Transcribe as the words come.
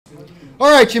All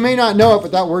right, you may not know it,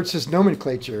 but that word says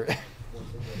nomenclature.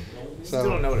 Still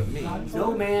don't know what it means.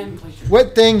 Nomenclature.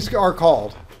 What things are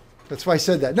called. That's why I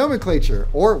said that. Nomenclature,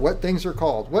 or what things are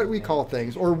called, what we call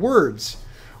things, or words.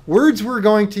 Words we're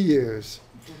going to use.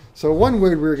 So one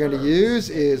word we're going to use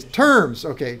is terms.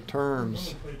 Okay,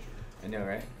 terms. I know,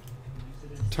 right?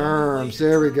 Terms,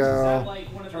 there we Is that go. like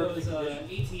one of those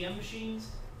ATM machines?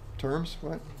 Terms,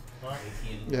 what?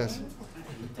 Yes.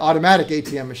 Automatic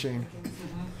ATM machine.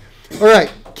 All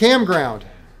right, campground.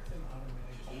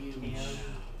 I've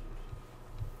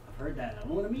heard that. I don't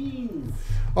know what it means.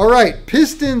 All right,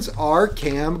 pistons are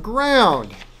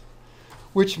campground,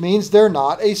 which means they're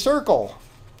not a circle.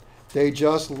 They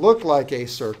just look like a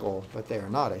circle, but they are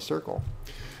not a circle.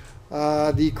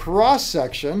 The cross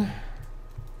section,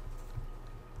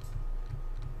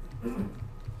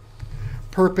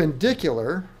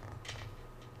 perpendicular.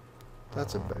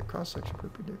 That's a bad cross section,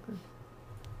 perpendicular.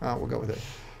 Oh, we'll go with it.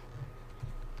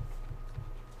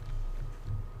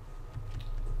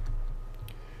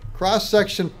 Cross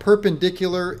section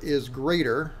perpendicular is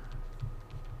greater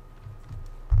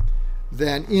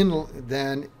than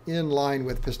in line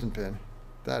with piston pin.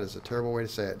 That is a terrible way to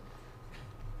say it.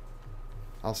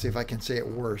 I'll see if I can say it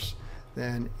worse.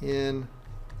 Than in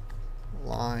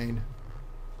line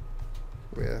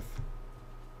with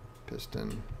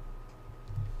piston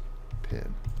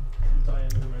pin.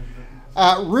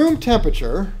 At room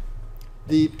temperature,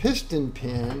 the piston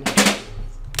pin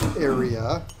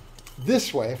area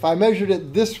this way, if I measured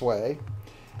it this way,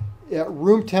 at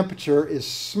room temperature is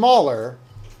smaller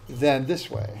than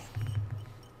this way.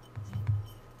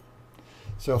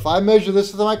 So if I measure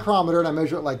this with a micrometer and I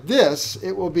measure it like this,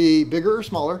 it will be bigger or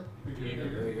smaller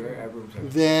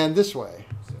than this way.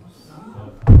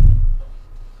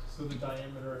 So the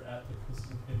diameter at the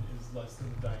piston pin is less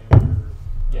than the diameter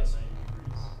at 90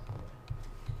 degrees.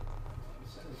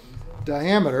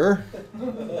 Diameter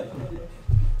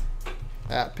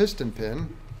at piston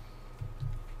pin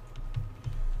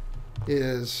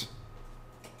is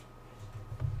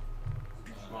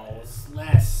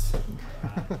Less.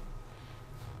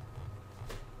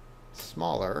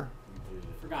 smaller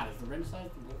Forgot. Is the rim size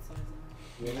the what size?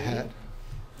 at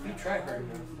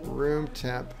room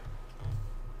temp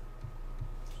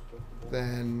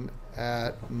than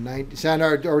at 90. See, I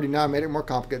already now made it more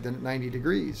complicated than at 90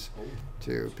 degrees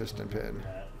to piston pin.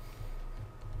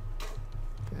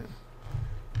 Yeah.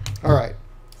 All right.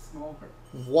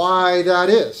 Why that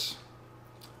is?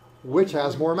 Which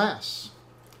has more mass?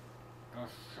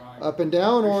 Up and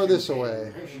down or this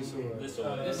away? This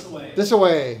way. This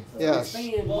away, yes.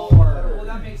 Well,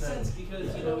 that makes sense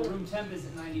because, you know, room temp is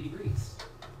at 90 degrees.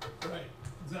 Right.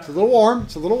 It's a little warm.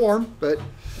 It's a little warm, but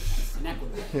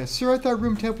Yes, yeah, sir, I thought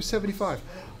room temp was 75.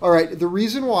 All right, the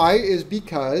reason why is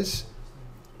because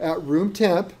at room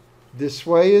temp, this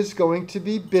way is going to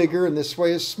be bigger and this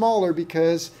way is smaller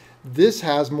because this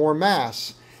has more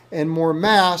mass. And more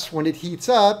mass, when it heats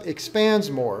up, expands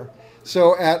more.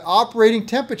 So at operating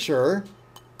temperature,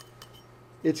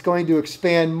 it's going to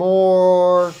expand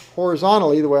more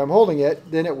horizontally, the way I'm holding it,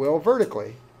 than it will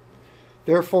vertically.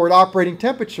 Therefore, at operating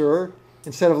temperature,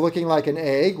 instead of looking like an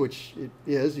egg, which it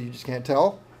is, you just can't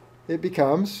tell, it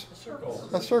becomes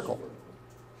a circle.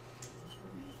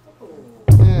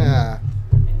 Yeah.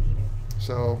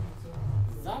 So,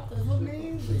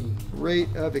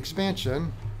 rate of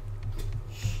expansion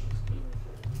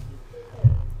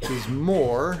is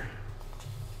more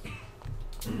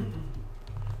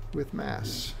with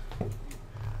mass.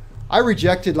 I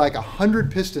rejected like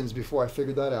 100 pistons before I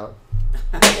figured that out.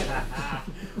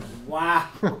 Wow.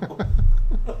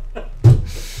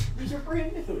 These are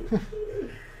brand new.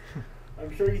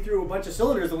 I'm sure you threw a bunch of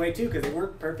cylinders away too because they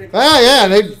weren't perfect. Ah, yeah,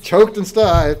 they choked and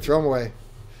stuff. I throw them away.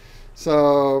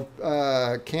 So,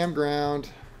 campground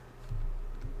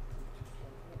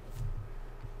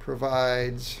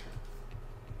provides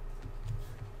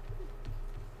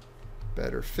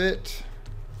better fit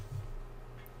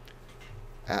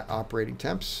at operating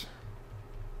temps.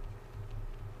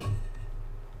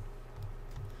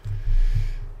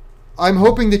 I'm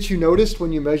hoping that you noticed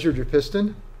when you measured your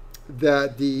piston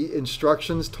that the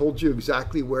instructions told you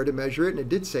exactly where to measure it, and it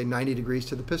did say 90 degrees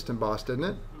to the piston boss, didn't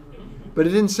it? But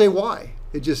it didn't say why.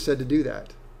 It just said to do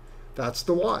that. That's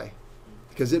the why,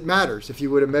 because it matters. If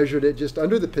you would have measured it just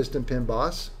under the piston pin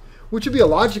boss, which would be a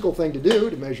logical thing to do,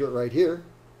 to measure it right here,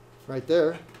 right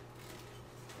there,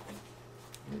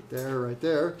 right there, right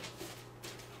there,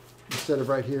 instead of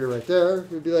right here, right there,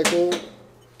 it would be like, well,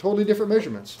 totally different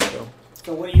measurements.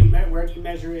 So what do you where do you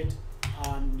measure it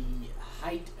on the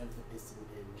height of the piston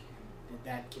pin?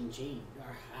 That can change.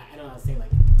 Or I don't know how to say,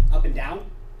 like up and down.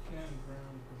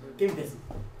 Give me piston.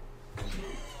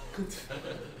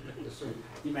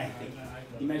 You might think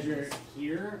you measure it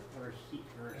here or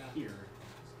here.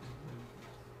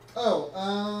 Oh,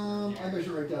 I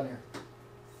measure right down here.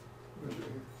 Measure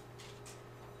here.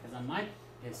 Because on my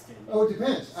piston. Oh, it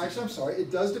depends. Actually, I'm sorry.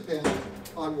 It does depend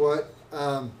on what,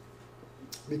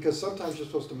 because sometimes you're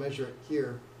supposed to measure it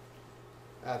here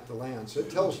at the land. So it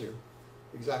tells you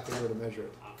exactly where to measure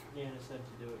it. Yeah, and it said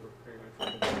to do it pretty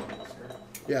much on the skirt.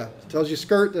 Yeah, it tells you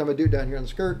skirt, then I'm going to do it down here on the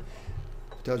skirt.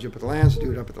 It tells you up at the lands,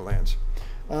 do it up at the lands.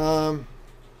 I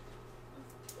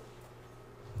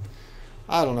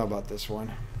don't know about this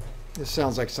one. This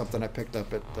sounds like something I picked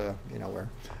up at, you know where.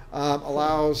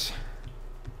 Allows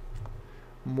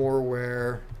more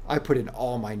wear. I put in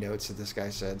all my notes that this guy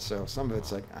said, so some of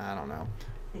it's like, I don't know.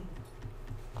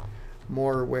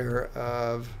 More wear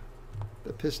of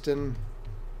the piston.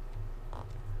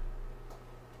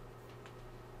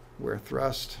 Where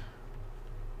thrust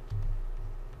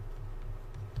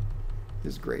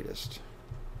is greatest.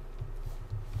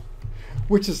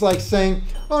 Which is like saying,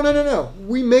 oh, no.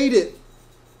 We made it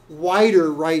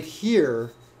wider right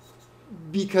here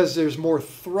because there's more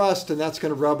thrust and that's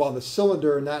going to rub on the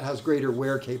cylinder and that has greater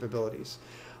wear capabilities.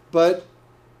 But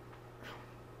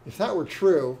if that were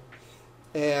true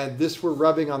and this were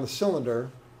rubbing on the cylinder,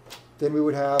 then we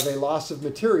would have a loss of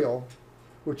material,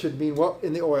 which would mean what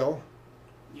in the oil?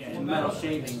 Yeah, and metal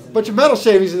shavings. Bunch of metal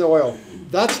shavings in the oil.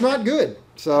 That's not good.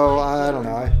 So I don't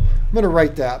know. I'm going to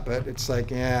write that, but it's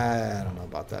like, yeah, I don't know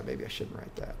about that. Maybe I shouldn't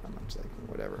write that. I'm just like,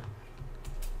 whatever.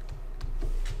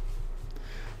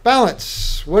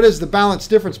 Balance. What is the balance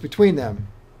difference between them?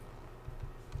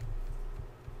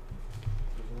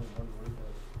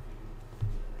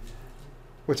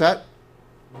 What's that?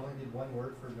 You only need one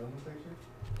word for nomenclature?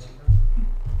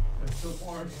 So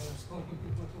far,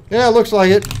 Yeah, it looks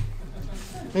like it.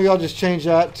 Maybe I'll just change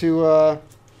that to,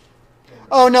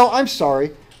 oh, no, I'm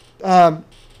sorry. That's all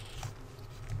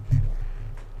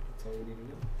we need to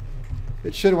know.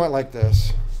 It should have went like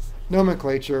this.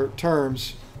 Nomenclature,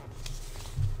 terms,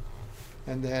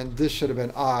 and then this should have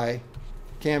been I,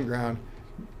 campground,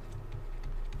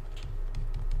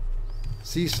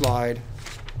 C slide,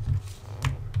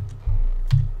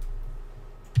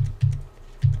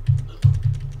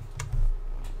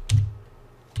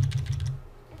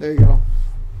 there you go.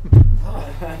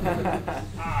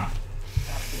 Back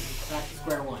to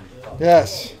square one.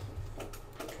 Yes.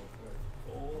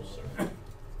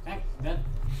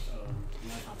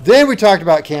 Then we talked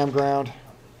about campground.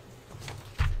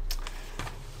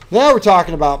 Now we're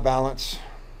talking about balance.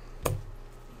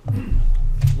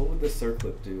 What would the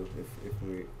circlip do if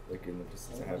we like in the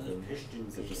distance it happened?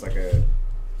 Is it just like a?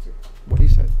 What he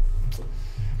said.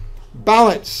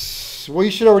 Balance. Well,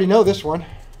 you should already know this one.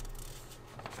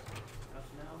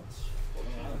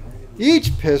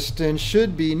 Each piston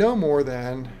should be no more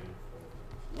than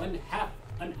 1/2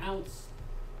 an ounce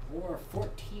or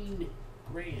 14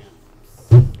 grams.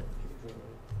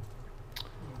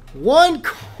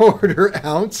 1/4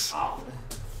 ounce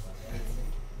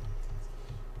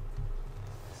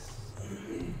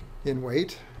in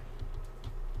weight.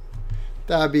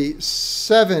 That would be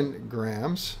 7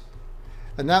 grams.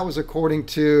 And that was according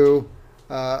to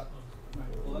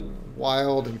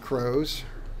Wild and Crows.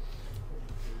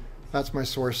 That's my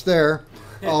source there.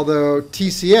 Although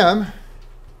TCM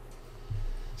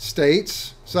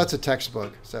states, so that's a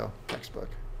textbook. So textbook.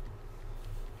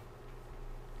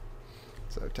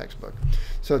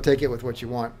 So take it with what you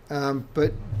want.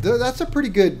 But that's a pretty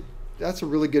good, that's a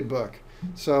really good book.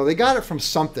 So they got it from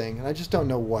something, and I just don't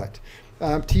know what.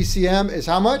 TCM is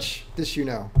how much? This you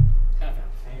know.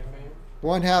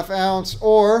 1/2 ounce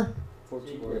or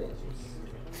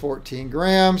 14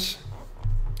 grams.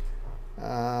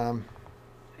 How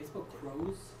you spell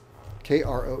crows?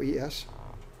 Kroes.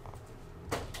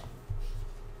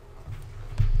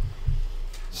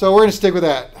 So we're going to stick with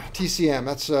that. TCM,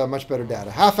 that's much better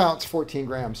data. 1/2 ounce, 14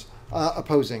 grams,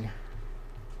 opposing.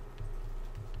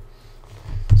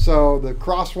 So the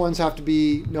cross ones have to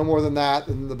be no more than that,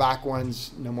 and the back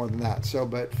ones no more than that. So,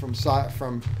 but from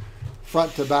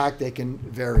front to back, they can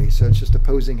vary. So it's just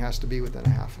opposing has to be within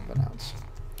 1/2 of an ounce.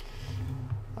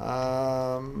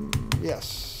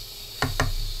 Yes.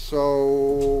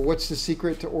 So what's the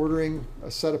secret to ordering a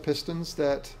set of pistons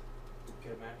that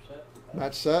Get a match set.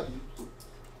 match set?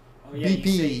 Oh, yeah,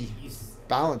 BP.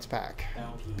 Balance pack.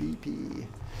 BP.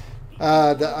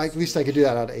 At least I could do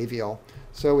that out of AVL.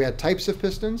 So we had types of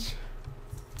pistons.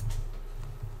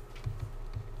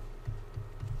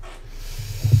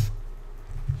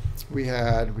 We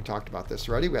talked about this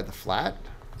already. We had the flat.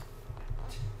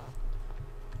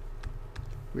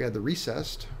 We had the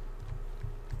recessed.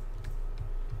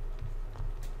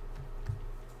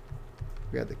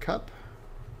 We had the cup.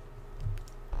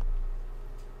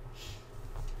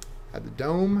 Had the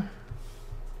dome.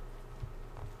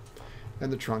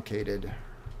 And the truncated.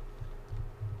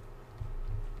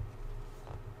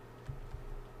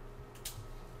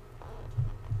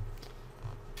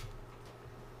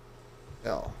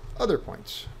 L. Other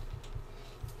points.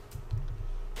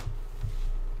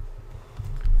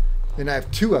 And I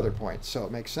have 2 other points, so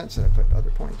it makes sense that I put other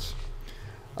points.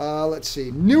 Let's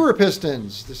see. Newer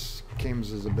pistons. This came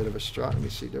as a bit of a strut. Let me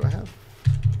see. Do I have?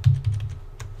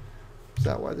 Is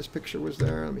that why this picture was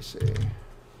there? Let me see.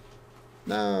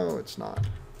 No, it's not.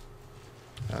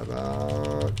 How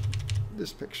about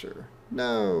this picture?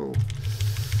 No.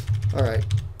 All right.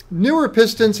 Newer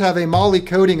pistons have a moly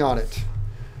coating on it.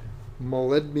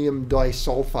 Molybdenum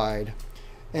disulfide.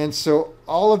 And so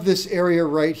all of this area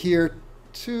right here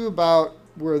to about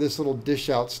where this little dish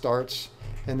out starts,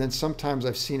 and then sometimes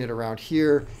I've seen it around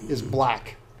here, is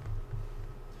black.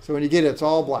 So when you get it, it's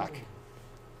all black.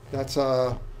 That's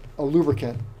a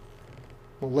lubricant.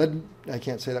 I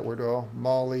can't say that word at all.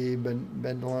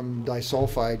 Molybdenum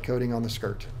disulfide coating on the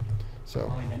skirt. So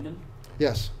Molybdenum?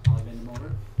 yes, Molybdenum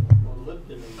over?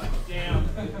 Damn.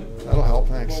 that'll help.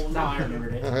 Thanks. Now I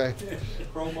remembered it. Okay.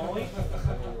 Chromoly?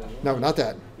 No, not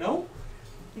that. No?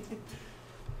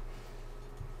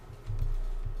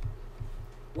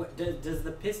 What does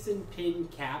the piston pin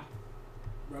cap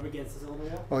rub against the cylinder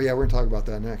wall? Oh yeah, we're gonna talk about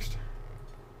that next.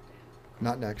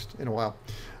 Not next, in a while.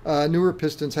 Newer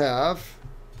pistons have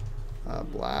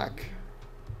black.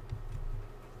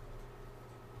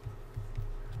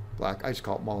 I just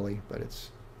call it moly, but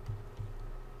it's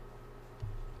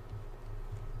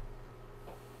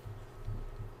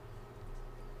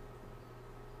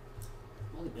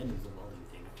Molybdenum is a welding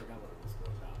thing. I forgot what it was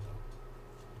about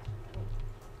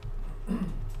though.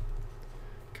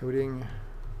 coating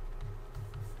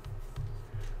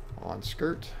on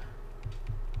skirt.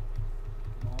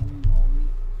 Moly.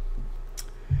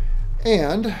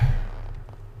 And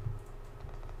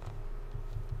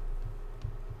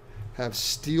have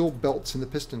steel belts in the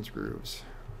piston grooves.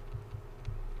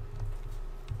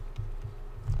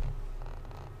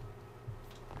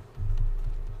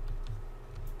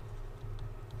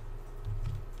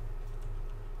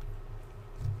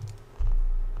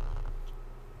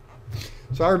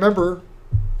 So I remember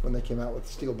when they came out with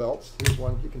steel belts. Here's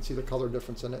one. You can see the color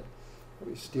difference in it.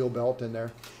 There'll be steel belt in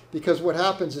there. Because what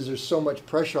happens is there's so much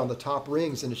pressure on the top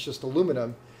rings, and it's just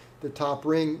aluminum. The top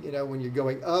ring, you know, when you're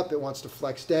going up, it wants to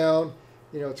flex down.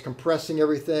 You know, it's compressing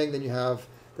everything. Then you have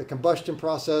the combustion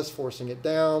process forcing it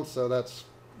down. So that's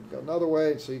go another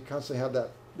way. So you constantly have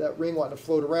that ring wanting to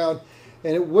float around.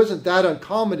 And it wasn't that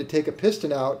uncommon to take a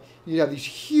piston out. You'd have these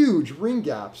huge ring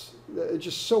gaps. It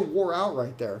just so wore out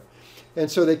right there. And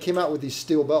so they came out with these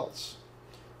steel belts.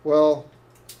 Well,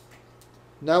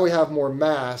 now we have more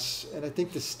mass, and I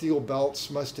think the steel belts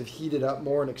must have heated up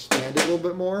more and expanded a little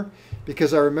bit more,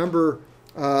 because I remember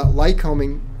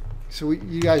Lycoming. So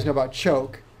you guys know about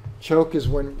choke. Choke is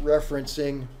when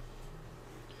referencing.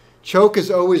 Choke is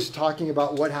always talking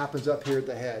about what happens up here at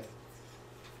the head.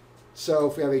 So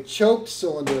if we have a choked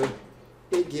cylinder,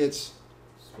 it gets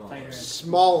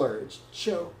smaller. It's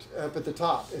choked up at the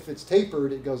top. If it's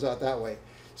tapered, it goes out that way.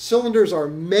 Cylinders are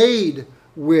made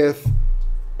with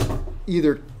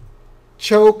either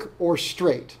choke or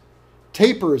straight.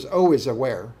 Taper is always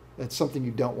aware. That's something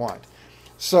you don't want.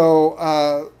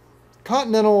 So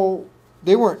Continental,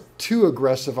 they weren't too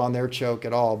aggressive on their choke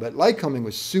at all, but Lycoming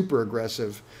was super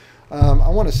aggressive. I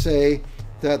want to say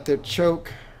that the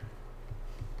choke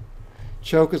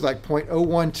is like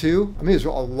 0.012. I mean, it's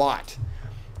a lot.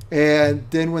 And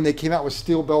then when they came out with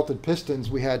steel belted pistons,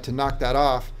 we had to knock that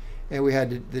off, and we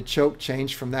had the choke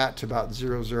change from that to about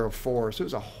 0.004. So it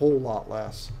was a whole lot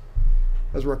less.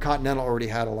 That's where Continental already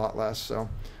had a lot less. So,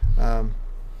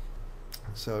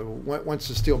 once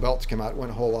the steel belts came out, it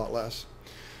went a whole lot less.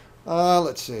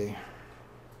 Let's see.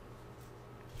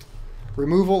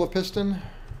 Removal of piston.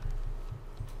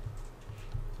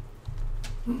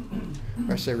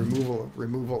 I say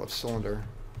removal of cylinder.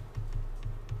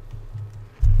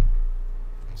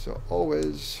 So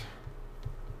always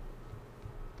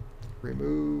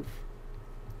remove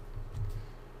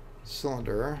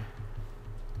cylinder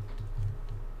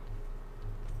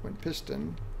when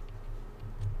piston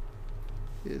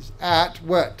is at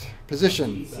what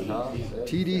position?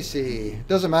 TDC.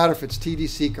 Doesn't matter if it's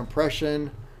TDC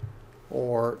compression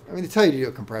or, I mean, they tell you to do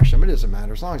a compression, but it doesn't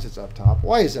matter as long as it's up top.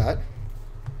 Why is that?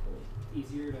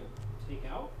 Easier to take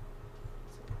out?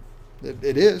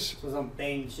 It is. So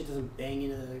shit doesn't bang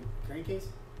into the crankcase?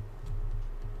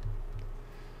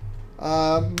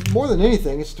 More than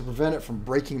anything, it's to prevent it from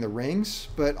breaking the rings.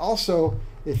 But also,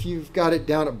 if you've got it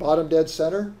down at bottom dead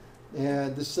center,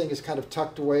 and this thing is kind of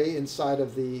tucked away inside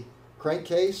of the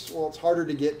crankcase, well, it's harder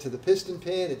to get to the piston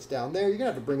pin. It's down there. You're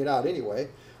gonna have to bring it out anyway.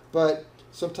 But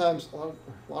sometimes a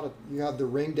lot of you have the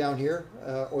ring down here,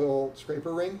 oil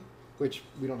scraper ring, which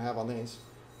we don't have on these.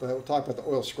 But we'll talk about the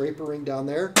oil scraper ring down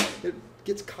there. It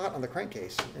gets caught on the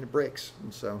crankcase and it breaks.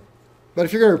 And so, but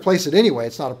if you're going to replace it anyway,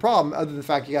 it's not a problem. Other than the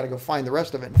fact you got to go find the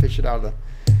rest of it and fish it out of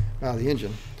the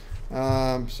engine.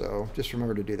 So just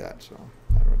remember to do that. So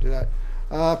I don't do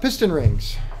that. Piston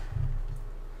rings.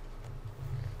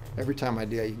 Every time I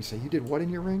do that, you can say, "You did what in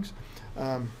your rings?"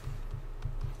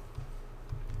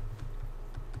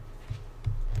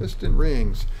 Piston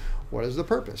rings. What is the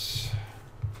purpose?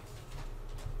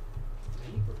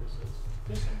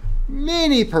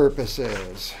 Many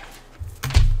purposes.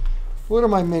 What are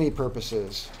my many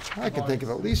purposes? I can think of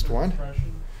at least one.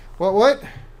 Compression. What?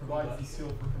 Provides the seal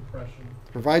for compression.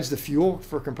 Provides the fuel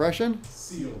for compression?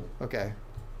 Seal. Okay.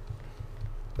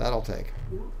 That'll take.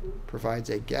 Provides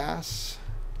a gas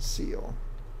seal.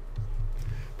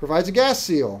 Provides a gas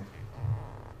seal.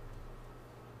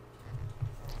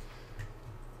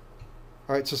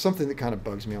 All right, so something that kind of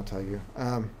bugs me, I'll tell you.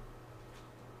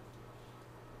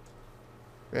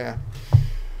 Yeah.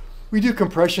 We do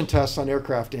compression tests on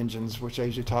aircraft engines, which I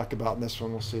usually talk about in this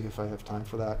one. We'll see if I have time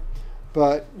for that.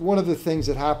 But one of the things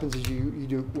that happens is you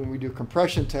do, when we do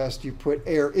compression test, you put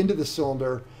air into the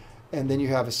cylinder, and then you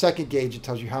have a second gauge that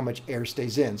tells you how much air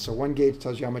stays in. So one gauge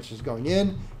tells you how much is going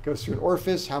in, goes through an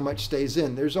orifice, how much stays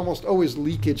in. There's almost always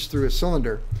leakage through a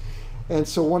cylinder. And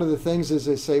so one of the things is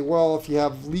they say, well, if you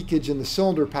have leakage in the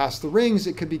cylinder past the rings,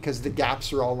 it could be because the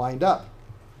gaps are all lined up.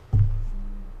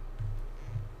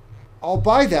 I'll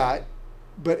buy that,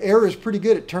 but air is pretty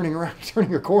good at turning around,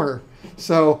 turning a corner.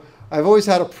 So I've always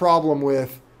had a problem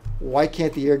with, why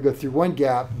can't the air go through one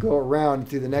gap, go around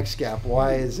through the next gap?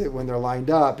 Why is it when they're lined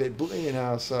up? It, you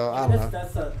know, so I don't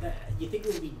know. You think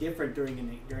it would be different during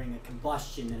a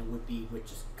combustion than it would be with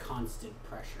just constant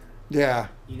pressure. Yeah.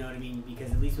 You know what I mean?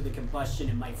 Because at least with the combustion,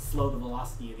 it might slow the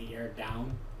velocity of the air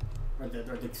down, or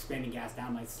the expanding gas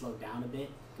down might slow down a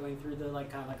bit going through the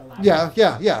kind of like a ladder.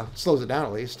 Yeah. Slows it down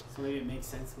at least. So maybe it makes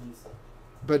sense when it's...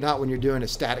 But not when you're doing a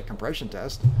static compression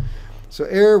test. So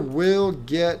air will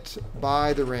get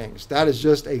by the rings. That is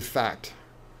just a fact.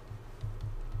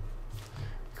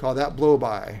 Call that blow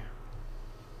by.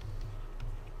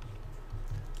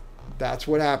 That's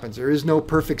what happens. There is no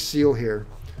perfect seal here.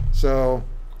 So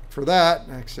for that,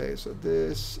 I say, so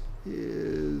this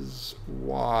is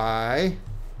why.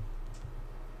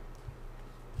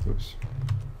 Oops.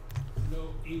 No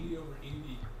 80 over 80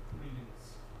 readings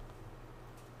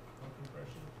on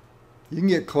compression. You can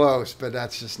get close, but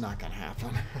that's just not going to happen.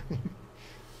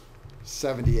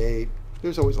 78.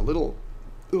 There's always a little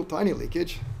tiny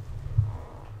leakage.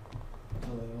 So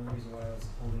the only reason why I was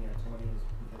holding at 20 is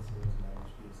because it was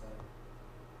managed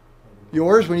PSI.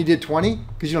 Yours, when you did 20,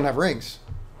 because you don't have rings.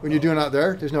 When you're doing out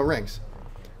there, there's no rings.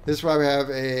 This is why we have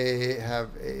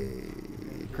a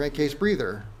crankcase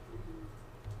breather.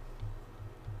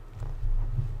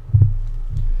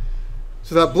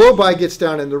 So that blow-by gets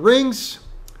down in the rings.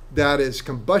 That is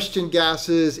combustion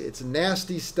gases. It's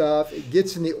nasty stuff. It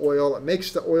gets in the oil. It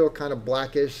makes the oil kind of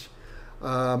blackish.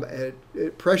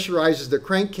 It pressurizes the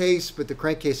crankcase, but the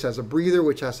crankcase has a breather,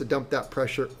 which has to dump that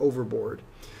pressure overboard.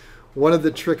 One of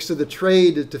the tricks of the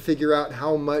trade is to figure out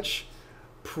how much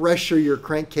pressure your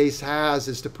crankcase has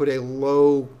is to put a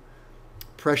low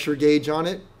pressure gauge on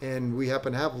it. And we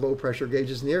happen to have low pressure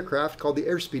gauges in the aircraft called the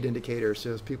airspeed indicator.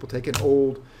 So as people take an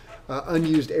old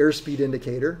unused airspeed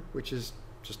indicator, which is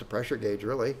just a pressure gauge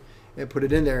really, and put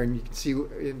it in there, and you can see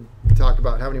and talk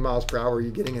about how many miles per hour you're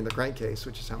getting in the crankcase,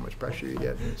 which is how much pressure you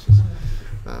get.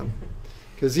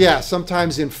 Because yeah,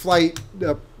 sometimes in flight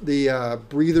the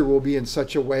breather will be in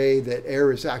such a way that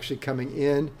air is actually coming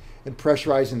in and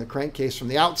pressurizing the crankcase from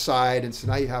the outside, and so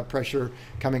now you have pressure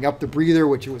coming up the breather,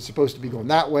 which it was supposed to be going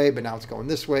that way, but now it's going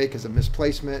this way because of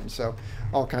misplacement, and so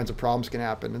all kinds of problems can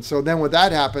happen. And so then when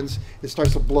that happens, it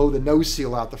starts to blow the nose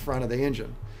seal out the front of the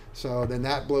engine. So then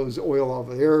that blows oil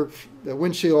over the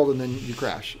windshield, and then you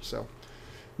crash. So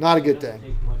not a good It doesn't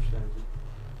thing. take much then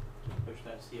to push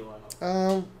that seal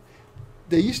out.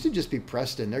 They used to just be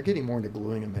pressed in. They're getting more into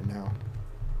gluing them in now.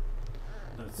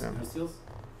 No seals?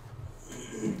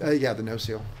 Yeah, the nose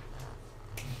seal.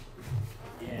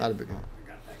 Yeah. Not a big one. I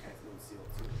got that guy's no seal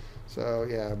too. So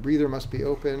yeah, breather must be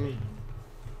open.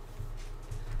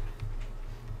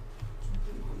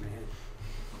 Oh man,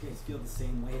 you guys feel the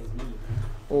same way as me.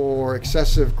 Or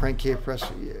excessive crankcase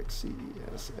pressure.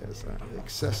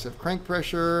 Excessive crank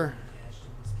pressure.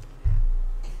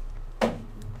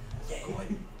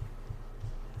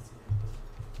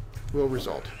 will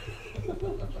result.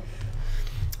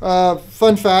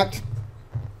 Fun fact,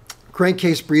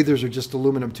 crankcase breathers are just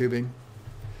aluminum tubing.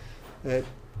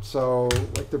 So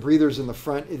like the breathers in the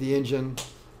front of the engine,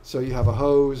 so you have a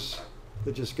hose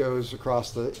that just goes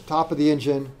across the top of the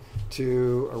engine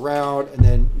to around, and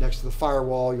then next to the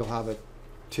firewall you'll have a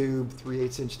tube,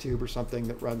 3/8 inch tube or something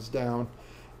that runs down,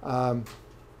 and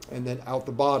then out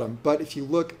the bottom. But if you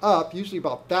look up, usually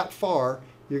about that far,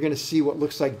 you're going to see what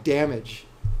looks like damage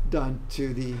done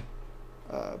to the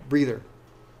breather.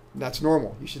 And that's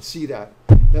normal. You should see that.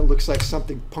 That looks like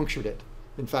something punctured it.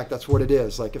 In fact, that's what it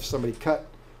is. Like if somebody cut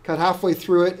halfway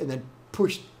through it and then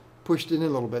pushed it in a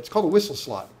little bit. It's called a whistle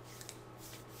slot.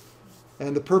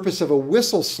 And the purpose of a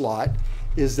whistle slot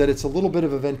is that it's a little bit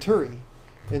of a venturi.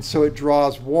 And so it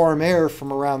draws warm air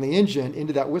from around the engine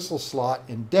into that whistle slot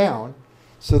and down,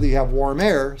 so that you have warm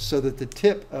air so that the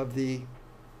tip of the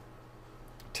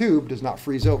tube does not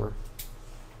freeze over.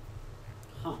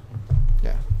 Huh.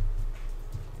 Yeah.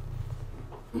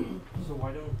 So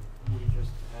why don't we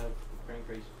just have the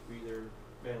crankcase breather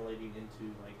ventilating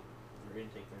into like your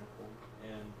intake manifold,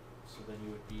 and so then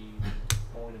you would be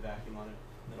blowing a vacuum on it,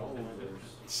 and then all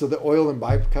So the oil and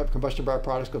combustion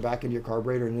byproducts go back into your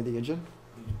carburetor and into the engine?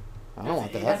 I don't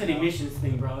want that. That's an emissions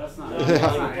thing, bro. That's not. Yeah.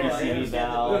 That's not Maybe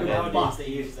valve, nowadays they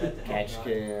use that to Catch help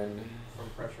can. from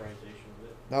pressurization of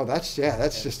it. No, that's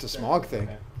just a smog thing.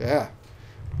 Okay. Yeah.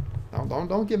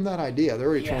 Don't give them that idea. They're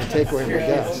already trying to take away my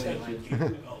gas.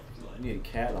 You need a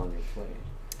cat on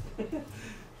your plane.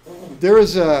 There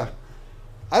is a,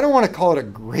 I don't want to call it a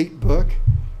great book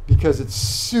because it's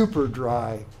super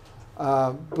dry,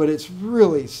 but it's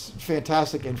really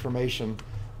fantastic information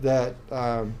that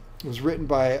was written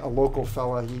by a local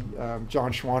fella,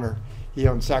 John Schwanner. He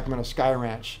owned Sacramento Sky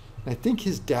Ranch. And I think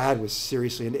his dad was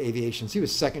seriously into aviation. So he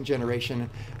was second generation.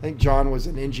 I think John was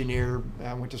an engineer,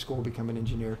 went to school to become an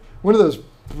engineer. One of those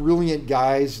brilliant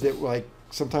guys that like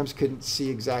sometimes couldn't see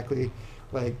exactly,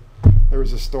 like there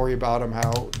was a story about him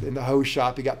how in the hose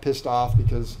shop he got pissed off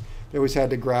because they always had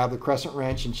to grab the crescent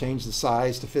wrench and change the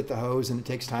size to fit the hose, and it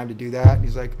takes time to do that. And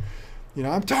he's like, you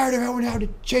know, I'm tired of having to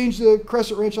change the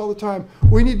crescent wrench all the time.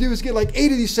 What we need to do is get like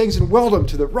 8 of these things and weld them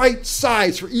to the right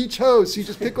size for each hose. So you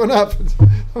just pick one up.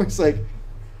 I was like,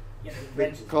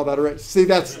 call that a wrench. See,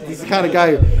 he's the kind of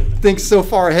guy who thinks so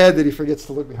far ahead that he forgets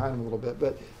to look behind him a little bit.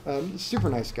 But super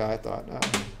nice guy, I thought.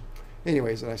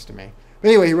 Anyways, nice to me. But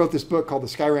anyway, he wrote this book called The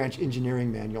Sky Ranch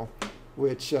Engineering Manual,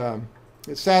 which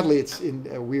sadly it's in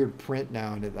a weird print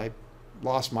now, and I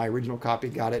lost my original copy,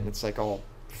 got it, and it's like all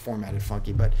formatted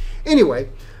funky. But anyway,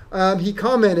 he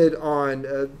commented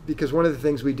on, because one of the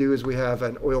things we do is we have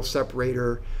an oil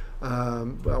separator. I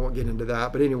won't get into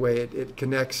that, but anyway, it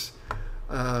connects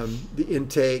the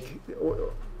intake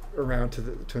around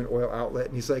to an oil outlet.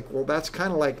 And he's like, well, that's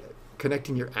kind of like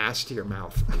connecting your ass to your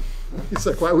mouth. He's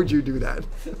like, why would you do that?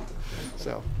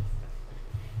 So,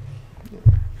 yeah.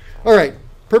 All right,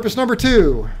 purpose number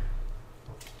 2.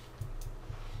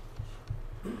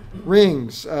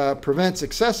 Rings prevents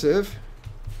excessive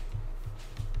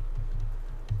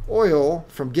oil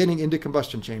from getting into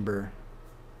combustion chamber.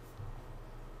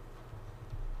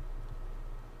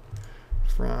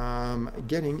 From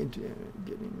getting into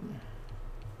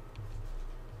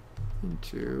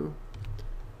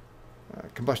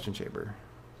combustion chamber.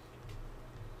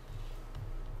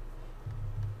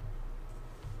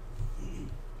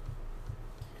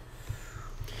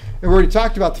 And we already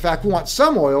talked about the fact we want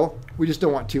some oil, we just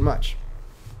don't want too much.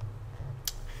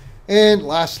 And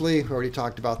lastly, we already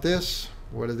talked about this.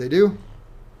 What do they do?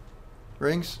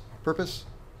 Rings, purpose?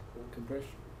 Compression.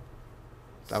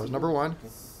 That was number 1.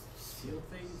 Seal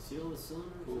things, seal the cylinder.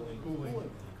 Cooling.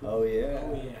 Oh yeah.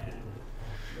 Oh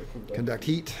yeah. Conduct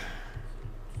heat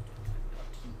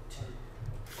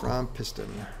from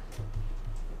piston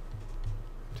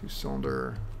to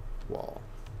cylinder wall.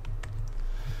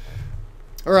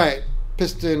 All right,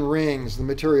 piston rings, the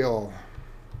material.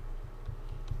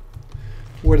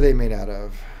 What are they made out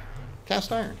of?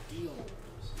 Cast iron.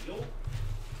 Steel.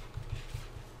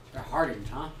 They're hardened,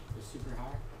 huh? They're super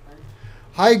hard.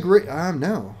 High grade,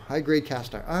 no, high grade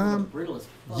cast iron. Brittle as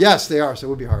fuck. Yes, they are, so it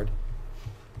would be hard.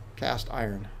 Cast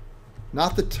iron.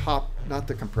 Not the top, not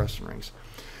the compression rings.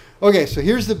 Okay, so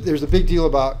there's a big deal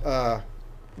about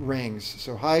rings.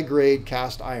 So high grade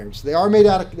cast irons. They're made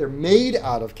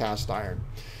out of cast iron.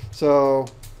 So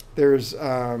there's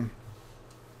let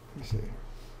me see.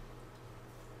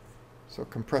 So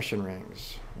compression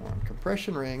rings.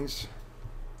 Compression rings.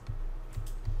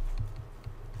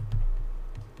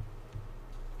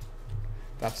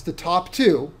 That's the top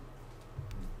 2.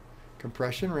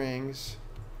 Compression rings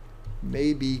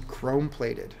may be chrome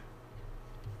plated.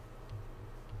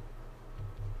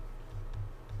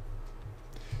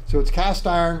 So it's cast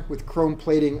iron with chrome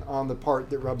plating on the part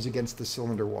that rubs against the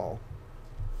cylinder wall.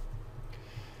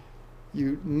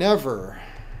 You never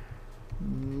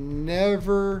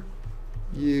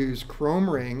use chrome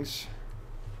rings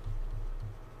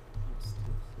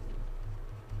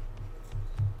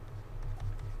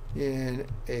in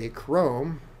a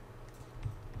chrome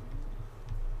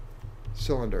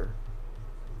cylinder.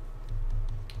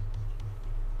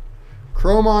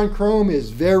 Chrome on chrome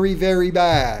is very, very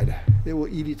bad. It will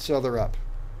eat each other up.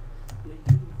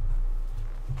 Is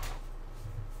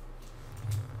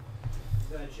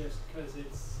that just because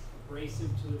it's abrasive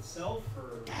to itself,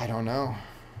 or I don't know.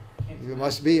 can't It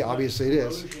must be. much Obviously it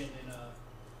is. corrosion in a-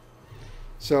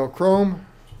 So chrome,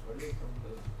 Where do they come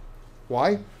from?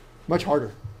 why? Much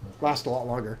harder. Lasts a lot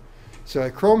longer. So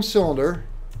a chrome cylinder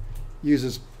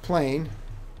uses plain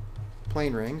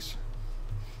rings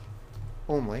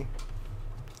only.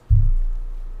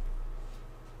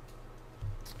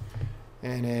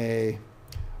 And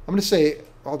I'll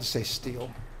just say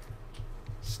steel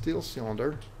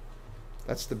cylinder.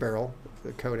 That's the barrel,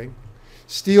 the coating.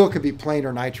 Steel could be plain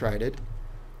or nitrided.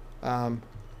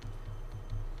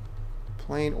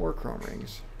 Plain or chrome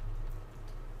rings.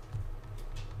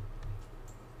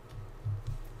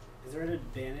 Is there an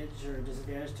advantage or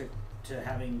disadvantage to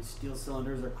having steel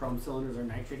cylinders or chrome cylinders or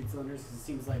nitrated cylinders? 'Cause it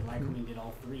seems like Lycoming did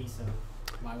all three, so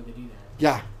why would they do that?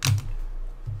 Yeah.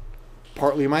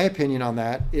 Partly my opinion on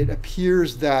that. It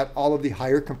appears that all of the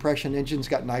higher compression engines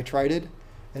got nitrided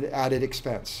and added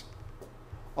expense.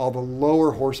 All the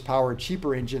lower horsepower,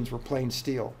 cheaper engines were plain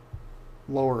steel,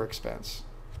 lower expense.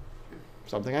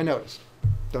 Something I noticed.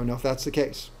 Don't know if that's the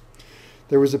case.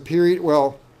 There was a period,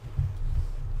 well,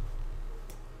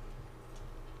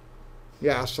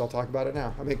 yeah, so I'll talk about it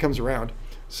now. I mean, it comes around.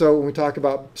 So when we talk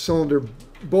about cylinder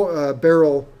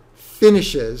barrel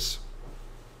finishes,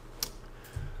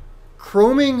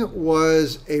 chroming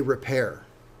was a repair.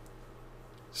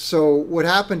 So what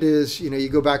happened is, you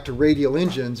go back to radial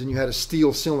engines and you had a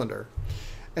steel cylinder.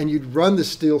 And you'd run the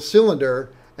steel cylinder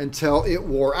until it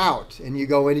wore out. And you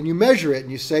go in and you measure it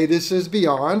and you say this is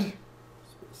beyond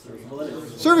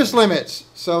service limits.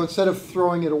 So instead of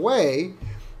throwing it away,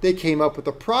 they came up with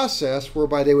a process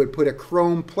whereby they would put a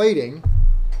chrome plating,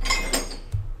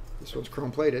 this one's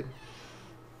chrome plated,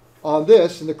 on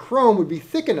this, and the chrome would be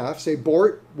thick enough, say bore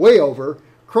it way over,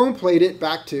 chrome plate it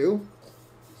back to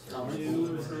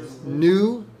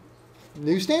new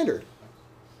standard.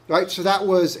 Right? So that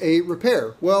was a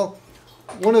repair. Well,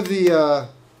 one of the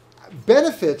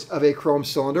benefits of a chrome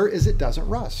cylinder is it doesn't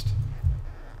rust.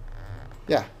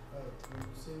 Yeah. When you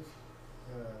say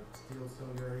steel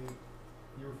cylinder,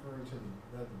 you're referring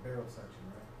to the barrel section,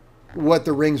 right? What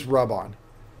the rings rub on.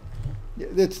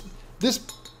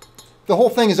 The whole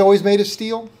thing is always made of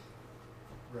steel.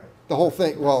 Right. The whole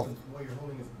thing. Well, What you're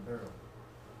holding is the barrel.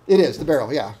 it is the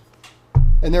barrel, yeah,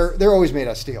 and they're always made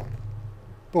out of steel.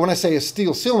 But when I say a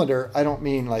steel cylinder, I don't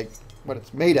mean like what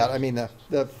it's made out. I mean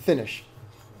the finish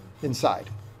inside.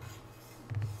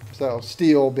 So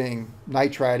steel being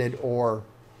nitrided or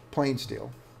plain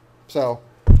steel. So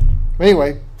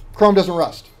anyway, chrome doesn't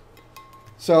rust.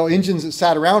 So engines that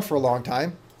sat around for a long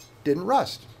time didn't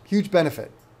rust. Huge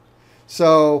benefit.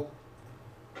 So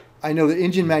I know that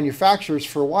engine manufacturers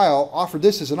for a while offered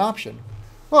this as an option.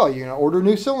 Well, order a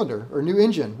new cylinder or new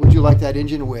engine. Would you like that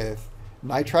engine with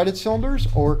nitrided cylinders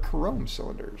or chrome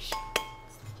cylinders?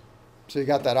 So you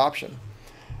got that option.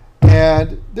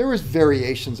 And there was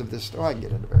variations of this. Oh, I can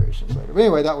get into variations later. But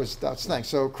anyway, that's the thing.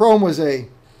 So chrome was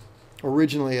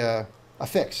originally a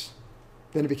fix.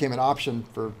 Then it became an option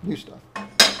for new stuff.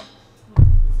 Is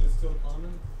it still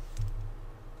common?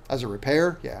 As a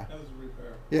repair, yeah. That was a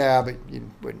repair. Yeah, but you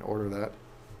wouldn't order that.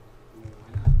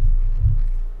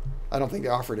 I don't think they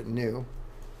offered it new.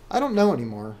 I don't know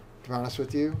anymore, to be honest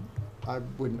with you. I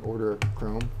wouldn't order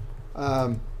chrome.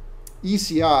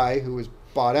 ECI, who was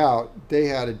bought out, they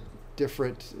had a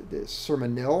different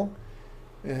Sermonil.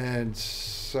 And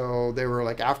so they were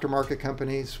like aftermarket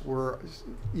companies where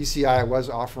ECI was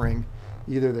offering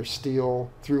either their steel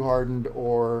through hardened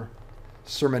or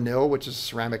Sermonil, which is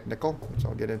ceramic nickel, which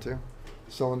I'll get into,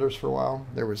 cylinders for a while.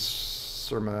 There was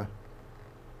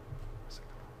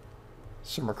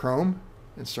Sermachrome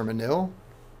and Sermonil.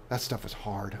 That stuff was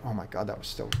hard. Oh my God, that was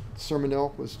still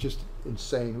Sermonil was just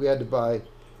insane. We had to buy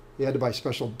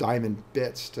special diamond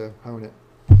bits to hone it.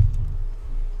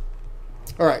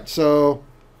 All right, so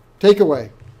takeaway.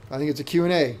 I think it's a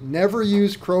Q&A. Never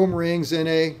use chrome rings in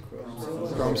a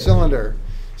chrome cylinder.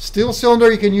 Steel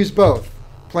cylinder, you can use both,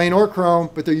 plain or chrome,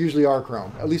 but they usually are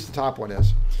chrome. At least the top one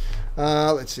is.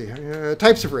 Let's see.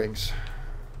 Types of rings.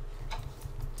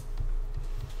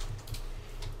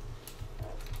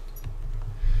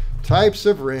 Types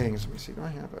of rings. Let me see. Do I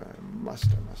have a must?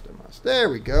 There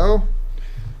we go.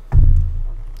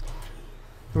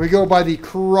 We go by the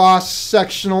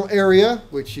cross-sectional area,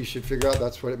 which you should figure out.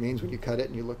 That's what it means when you cut it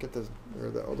and you look at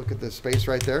the space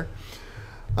right there.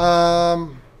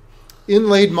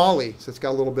 Inlaid moly. So it's got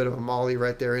a little bit of a moly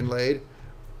right there inlaid.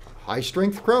 High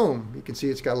strength chrome. You can see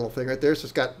it's got a little thing right there. So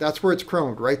that's where it's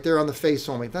chromed, right there on the face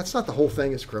only. That's not the whole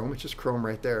thing is chrome. It's just chrome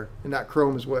right there. And that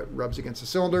chrome is what rubs against the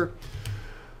cylinder.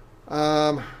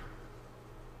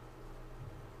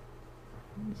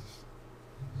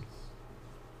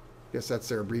 Guess that's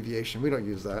their abbreviation. We don't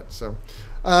use that. So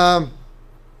I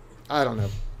don't know.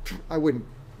 I wouldn't.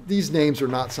 These names are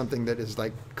not something that is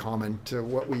like common to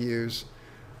what we use.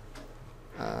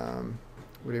 What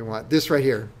do you want? This right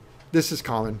here. This is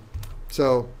common.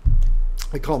 So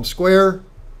I call them square,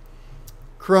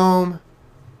 chrome,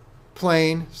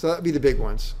 plane. So that would be the big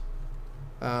ones.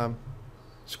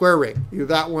 Square ring. Either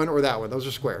that one or that one. Those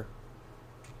are square.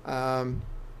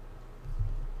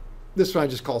 This one I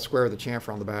just call square with a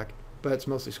chamfer on the back. But it's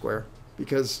mostly square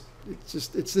because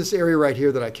it's this area right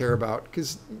here that I care about.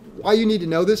 Because why you need to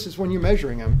know this is when you're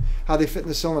measuring them, how they fit in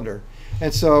the cylinder.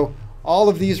 And so all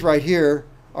of these right here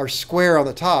are square on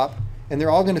the top, and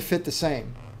they're all going to fit the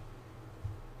same.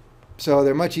 So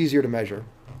they're much easier to measure.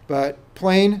 But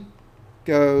plane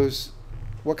goes,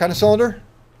 what kind of cylinder?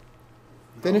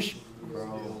 Finish?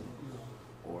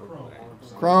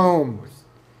 Chrome.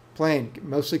 Plane,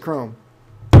 mostly chrome.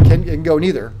 It can go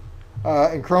neither.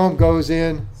 And chrome goes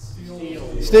in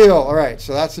steel. All right,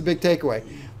 so that's the big takeaway.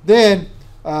 Then,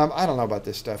 I don't know about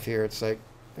this stuff here. It's like,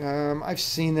 I've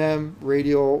seen them.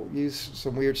 Radial use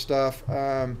some weird stuff.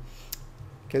 Okay,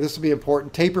 this will be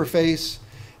important. Taper face.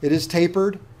 It is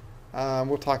tapered.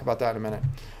 We'll talk about that in a minute.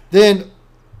 Then,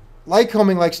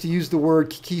 Lycoming likes to use the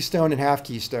word keystone and half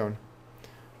keystone.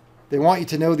 They want you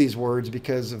to know these words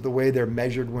because of the way they're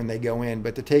measured when they go in.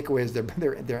 But the takeaway is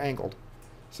they're angled.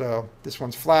 So this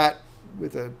one's flat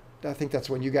with a, I think that's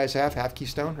one you guys have, half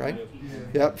keystone, right?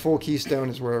 Yep, full keystone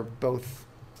is where both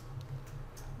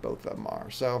of them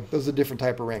are. So those are different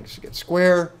type of rings. You get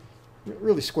square,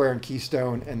 really square and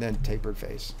keystone, and then tapered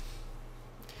face.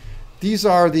 These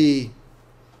are the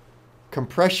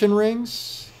compression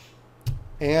rings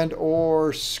and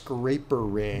or scraper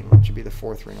ring, which would be the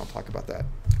fourth ring. I'll talk about that.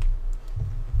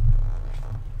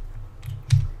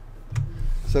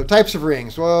 So types of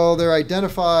rings. Well, they're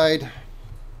identified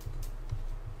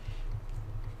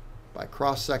by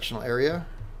cross-sectional area.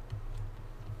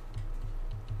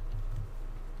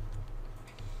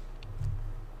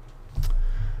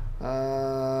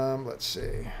 Let's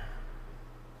see.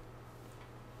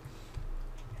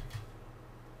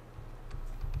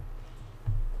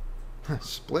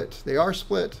 Split. They are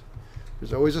split.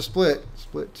 There's always a split.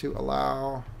 Split to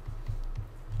allow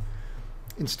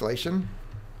installation.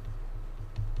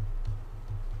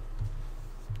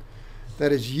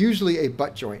 That is usually a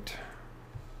butt joint.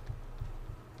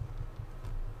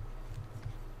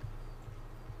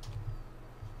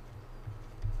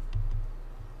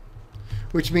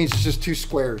 Which means it's just two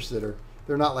squares that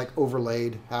they're not like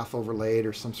overlaid, half overlaid,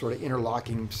 or some sort of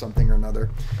interlocking something or another.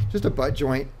 Just a butt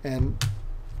joint, and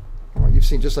well, you've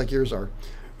seen just like yours are.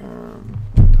 We'll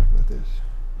talk about this.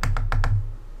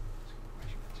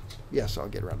 Yes, I'll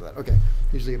get around to that. Okay,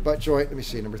 usually a butt joint. Let me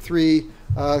see, number 3,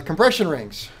 compression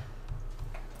rings.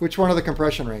 Which one are the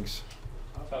compression rings?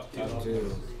 Top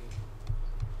two.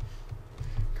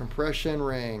 Compression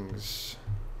rings.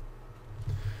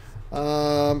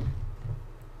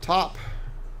 Top.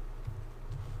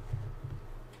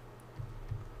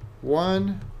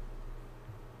 1,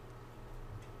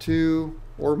 2,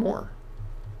 or more.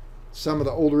 Some of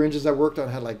the older engines I worked on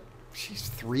had like,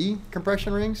 3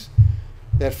 compression rings.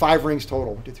 They had 5 rings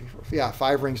total. 1, 2, 3, 4. Yeah,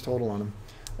 5 rings total on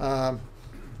them.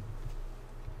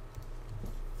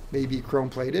 Maybe chrome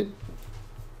plated.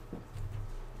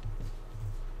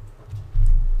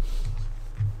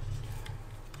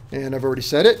 And I've already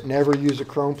said it, never use a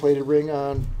chrome plated ring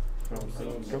on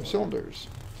chrome cylinders.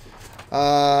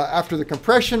 After the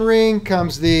compression ring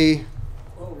comes the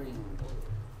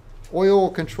oil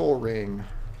control ring.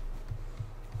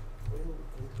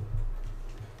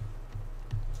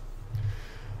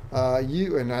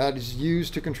 And that is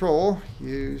used to control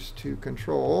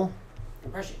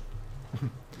Compression.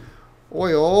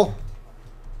 oil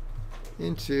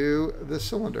into the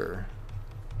cylinder.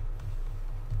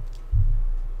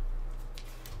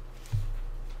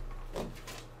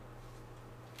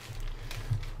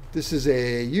 This is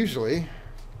usually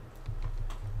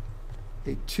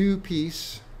a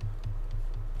 2-piece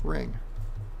ring.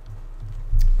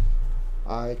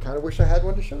 I kind of wish I had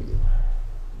one to show you,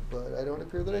 but I don't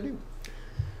appear that I do.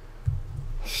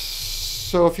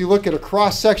 So if you look at a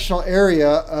cross-sectional area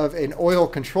of an oil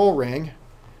control ring,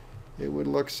 it would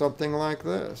look something like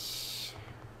this.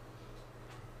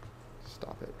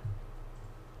 Stop it.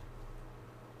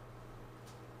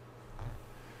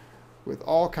 With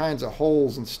all kinds of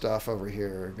holes and stuff over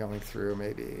here going through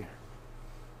maybe.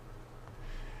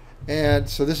 And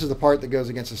so this is the part that goes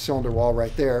against the cylinder wall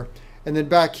right there. And then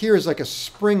back here is like a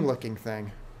spring-looking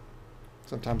thing,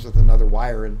 sometimes with another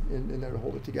wire in there to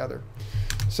hold it together.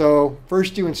 So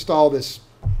first you install this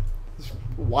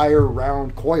wire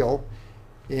round coil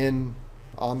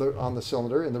on the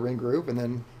cylinder in the ring groove, and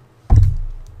then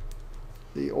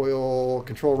the oil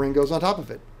control ring goes on top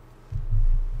of it.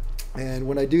 And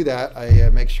when I do that, I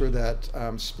make sure that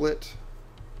split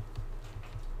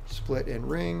in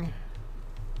ring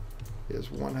is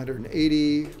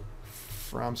 180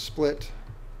 from split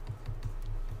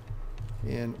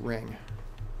in ring.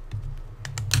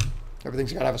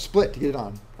 Everything's got to have a split to get it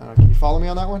on. Can you follow me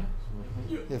on that one?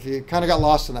 If you kind of got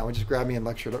lost in that one, just grab me in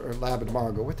lecture or lab tomorrow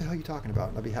and go, what the hell are you talking about?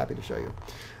 And I'll be happy to show you.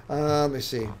 Let me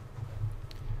see.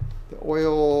 The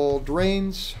oil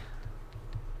drains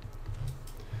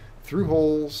through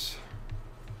holes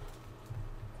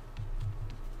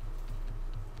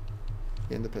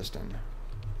in the piston.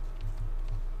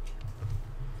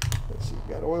 Let's see,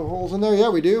 we got oil holes in there. Yeah,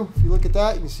 we do. If you look at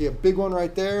that, you can see a big one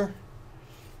right there.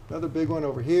 Another big one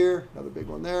over here. Another big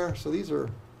one there. So these are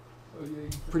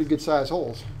pretty good sized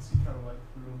holes. You can see kind of like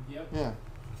through. Yep. Yeah.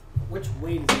 Which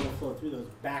way does it flow through those?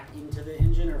 Back into the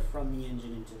engine or from the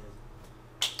engine into the...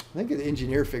 I think the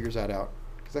engineer figures that out,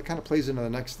 because that kind of plays into the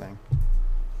next thing.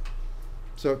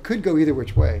 So it could go either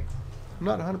which way. I'm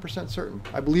not 100% certain.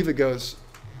 I believe it goes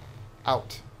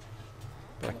out,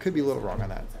 but I could be a little wrong on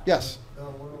that. Yes? The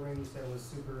oil ring you said was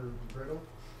super brittle?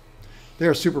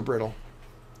 They're super brittle.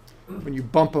 When you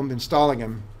bump them installing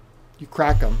them, you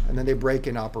crack them, and then they break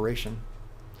in operation.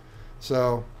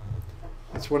 So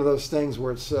it's one of those things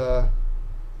where it's kind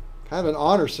of an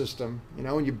honor system. You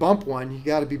know, when you bump one, you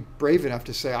got to be brave enough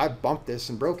to say, I bumped this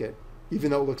and broke it,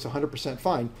 even though it looks 100%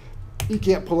 fine. You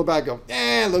can't pull it back and go,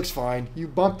 it looks fine. You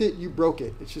bumped it, you broke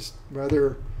it. It's just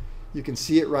whether you can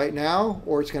see it right now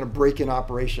or it's going to break in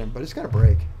operation, but it's going to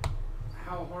break.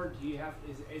 How hard do you have?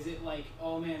 Is it like,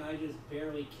 oh man, I just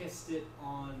barely kissed it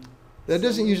on? That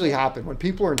doesn't usually happen. When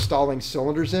people are installing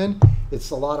cylinders in, it's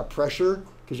a lot of pressure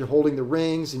because you're holding the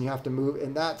rings and you have to move.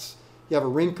 And you have a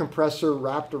ring compressor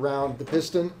wrapped around the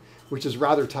piston, which is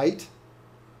rather tight.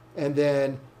 And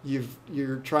then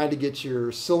you're trying to get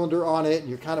your cylinder on it and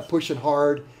you're kind of pushing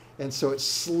hard. And so it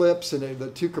slips and the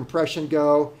two compression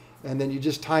go. And then you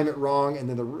just time it wrong. And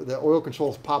then the oil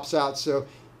control pops out. So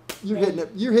you're hitting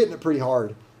it pretty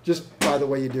hard just by the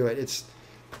way you do it.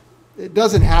 It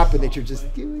doesn't happen that you're just,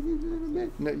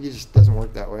 no, it just doesn't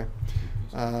work that way.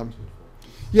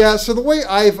 Yeah, so the way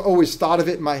I've always thought of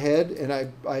it in my head, and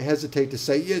I hesitate to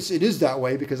say, yes, it is that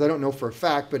way because I don't know for a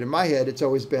fact, but in my head it's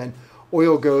always been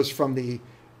oil goes from the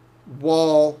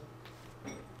wall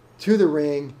to the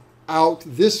ring, out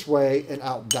this way and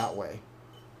out that way.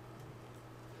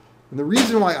 And the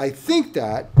reason why I think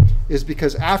that is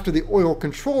because after the oil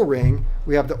control ring,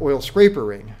 we have the oil scraper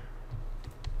ring.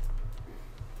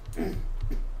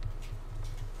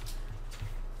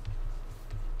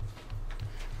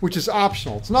 Which is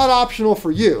optional. It's not optional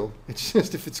for you. It's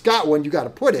just if it's got one, you got to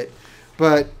put it.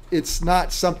 But it's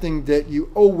not something that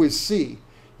you always see.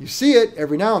 You see it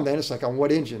every now and then. It's like on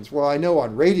what engines? Well, I know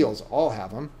on radials all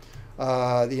have them.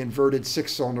 The inverted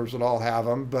 6-cylinders would all have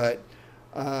them. But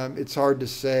it's hard to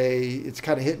say. It's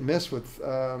kind of hit and miss with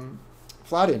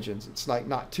flat engines. It's like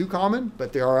not too common,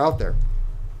 but they are out there.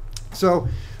 So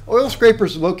oil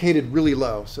scrapers are located really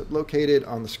low. So located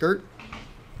on the skirt.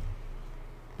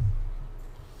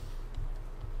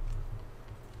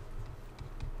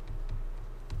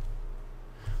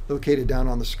 Located down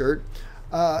on the skirt.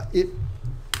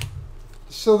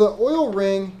 So the oil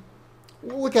ring,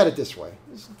 we'll look at it this way.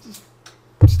 Just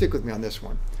stick with me on this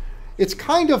one. It's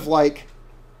kind of like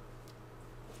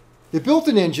they built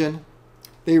an engine,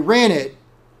 they ran it,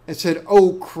 and said,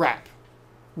 oh crap,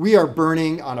 we are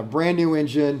burning on a brand new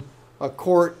engine a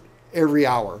quart every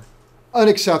hour.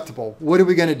 Unacceptable. What are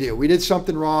we going to do? We did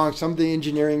something wrong. Some of the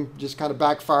engineering just kind of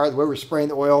backfired the way we're spraying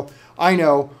the oil. I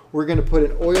know. We're going to put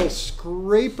an oil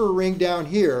scraper ring down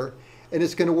here, and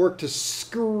it's going to work to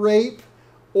scrape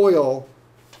oil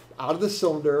out of the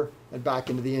cylinder and back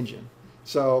into the engine.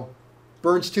 So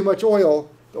burns too much oil.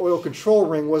 The oil control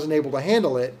ring wasn't able to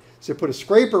handle it. So put a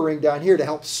scraper ring down here to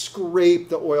help scrape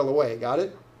the oil away. Got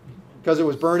it? Because it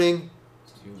was burning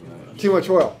Too much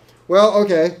oil. Well,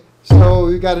 okay. So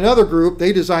we got another group.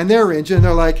 They designed their engine.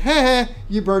 They're like, hey,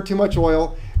 you burned too much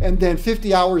oil. And then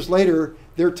 50 hours later,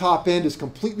 their top end is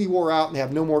completely wore out and they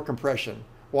have no more compression.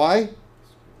 Why?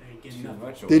 Too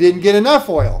much oil. They didn't get enough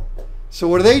oil. So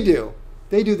what do?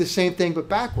 They do the same thing but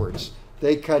backwards.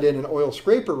 They cut in an oil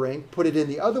scraper ring, put it in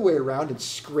the other way around, and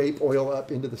scrape oil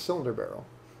up into the cylinder barrel.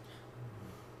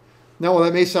 Now, while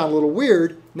that may sound a little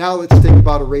weird, now let's think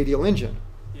about a radial engine.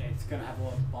 Yeah, it's gonna have a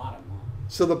little bottom. Huh?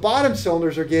 So the bottom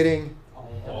cylinders are getting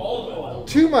All the oil.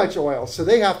 too much oil, so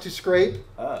they have to scrape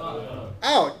Uh,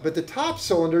 out. But the top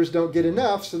cylinders don't get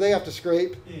enough, so they have to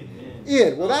scrape In.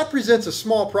 in. Well, that presents a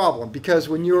small problem because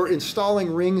when you're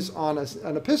installing rings on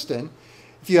a piston,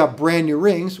 if you have brand new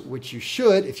rings, which you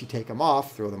should, if you take them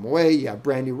off, throw them away, you have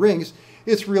brand new rings,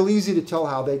 it's real easy to tell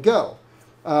how they go.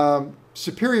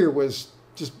 Superior was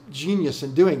just genius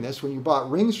in doing this. When you bought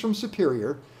rings from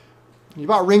Superior, when you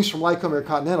bought rings from Lycoming or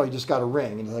Continental, you just got a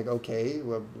ring. And you're like, okay,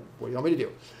 well, what do you want me to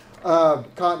do?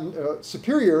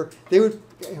 Superior, they would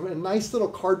have a nice little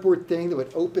cardboard thing that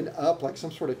would open up like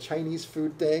some sort of Chinese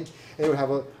food thing. And it would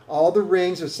have all the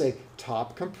rings would say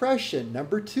top compression,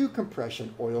 number 2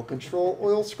 compression, oil control,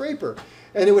 oil scraper.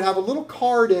 And it would have a little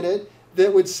card in it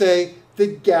that would say the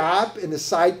gap and the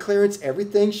side clearance,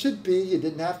 everything should be. You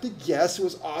didn't have to guess. It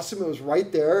was awesome. It was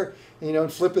right there.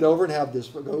 And flip it over and have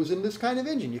this what goes in this kind of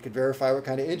engine. You could verify what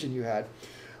kind of engine you had.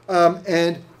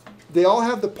 And they all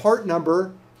have the part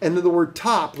number and then the word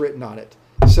top written on it.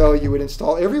 So you would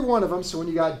install every one of them. So when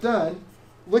you got done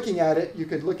looking at it, you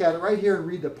could look at it right here and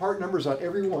read the part numbers on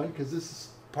every one because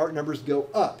part numbers go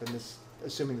up. And this,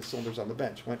 assuming the cylinders on the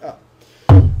bench went up.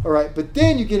 All right, but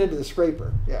then you get into the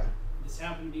scraper. Yeah, This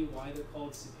happened to be why they're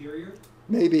called superior.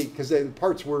 maybe because the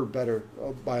parts were better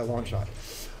by a long shot.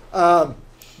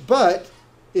 But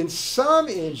in some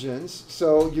engines,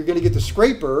 so you're going to get the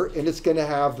scraper and it's going to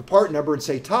have the part number and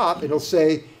say top. And it'll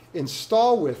say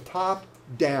install with top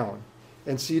down.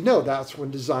 And so you know that's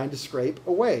when designed to scrape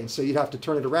away. And so you'd have to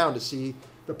turn it around to see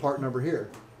the part number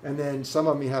here. And then some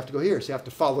of them you have to go here. So you have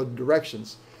to follow the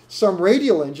directions. Some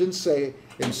radial engines say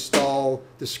install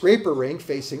the scraper ring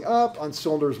facing up on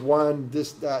cylinders 1,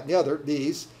 this, that, and the other,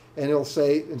 these. And it'll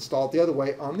say install it the other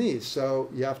way on these. So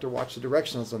you have to watch the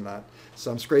directions on that.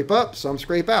 Some scrape up, some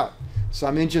scrape out.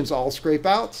 Some engines all scrape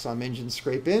out, some engines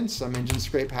scrape in, some engines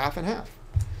scrape half and half.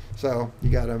 So you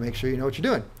got to make sure you know what you're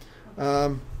doing.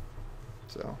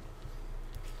 So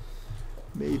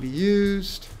may be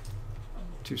used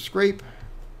to scrape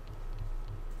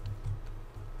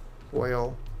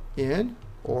oil in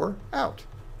or out.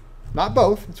 Not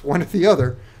both, it's one or the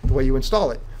other, the way you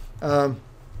install it.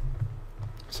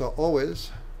 So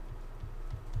always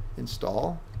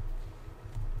install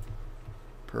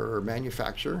per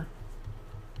manufacturer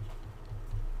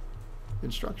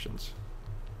instructions.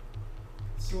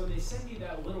 So when they send you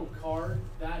that little card,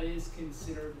 that is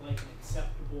considered like an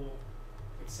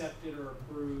accepted or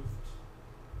approved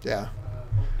Yeah.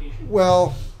 location?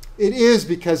 Well, it is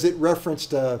because it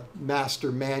referenced a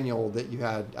master manual that you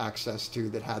had access to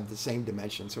that had the same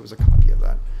dimensions. So it was a copy of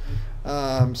that.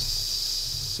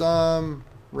 Some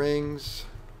rings,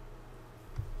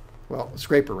 well,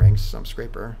 scraper rings, some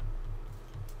scraper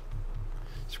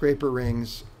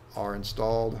rings are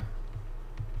installed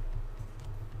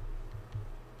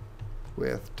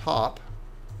with top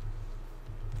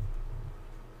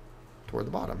toward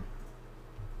the bottom,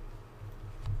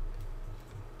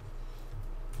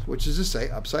 which is to say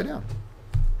upside down.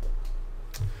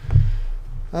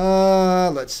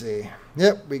 Let's see.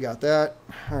 Yep, we got that.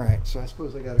 All right, so I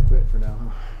suppose I got to quit for now,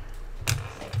 huh?